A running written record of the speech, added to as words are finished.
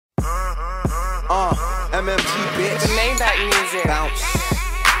MMT, bitch. The Maybach music. Bounce,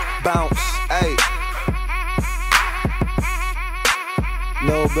 bounce, ayy.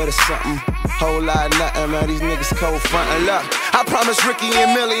 Little bit of something, whole lot of nothing, man. These niggas cold frontin'. Look, I promised Ricky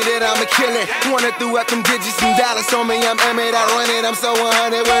and Millie that I'ma kill it. Wanna threw up them digits and dollars on me. I'm Emmett, I run it. I'm so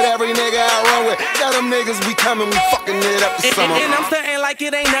 100 with every nigga I run with. Tell them niggas we coming, we fucking it up this summer. And I'm stuntin' like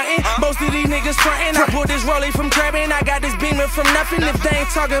it ain't nothing. Most of these niggas frontin'. I pulled this rollie from crabbing. I got this beamer from nothing. If they ain't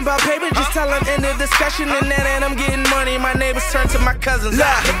talking about paper, just tell them in the discussion. And that I'm getting money. My neighbors turn to my cousins.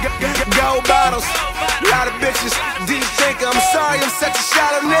 Gold bottles, lot of bitches. Deep thinker, I'm sorry, I'm such a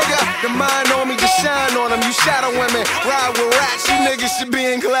shallow nigga. The mind on me, just shine on them. You shadow women, ride with rats. You niggas should be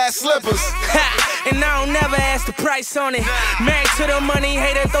in glass slippers. And I don't never ask the price on it. Married to the money,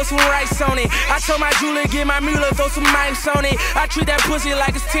 hater, throw some rice on it. I told my jeweler, get my mule, throw some mice on it. I treat that pussy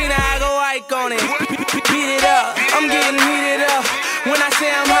like it's Tina, I go Ike on it. Beat it up, I'm getting heated up. When I say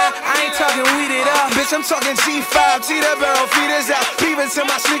I'm hot, I ain't talking weeded up. Bitch, I'm talking G5, T that barrel, feed us out. Peep into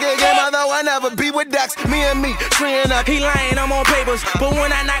my sneaker game, although I never be with Dax. Me and me, treeing up. He lying, I'm on papers. But when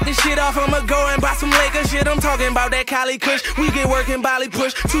I knock this shit off, I'ma go and buy some Lakers shit. I'm talking about that Cali Kush. We get working, Bolly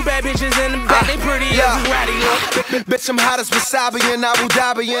push. Two bad bitches in the back, they pretty as ratty look. Bitch, I'm hot as wasabi in Abu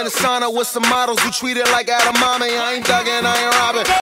Dhabi in the sauna with some models who treat it like Adamami. I ain't thugging, I ain't robbing.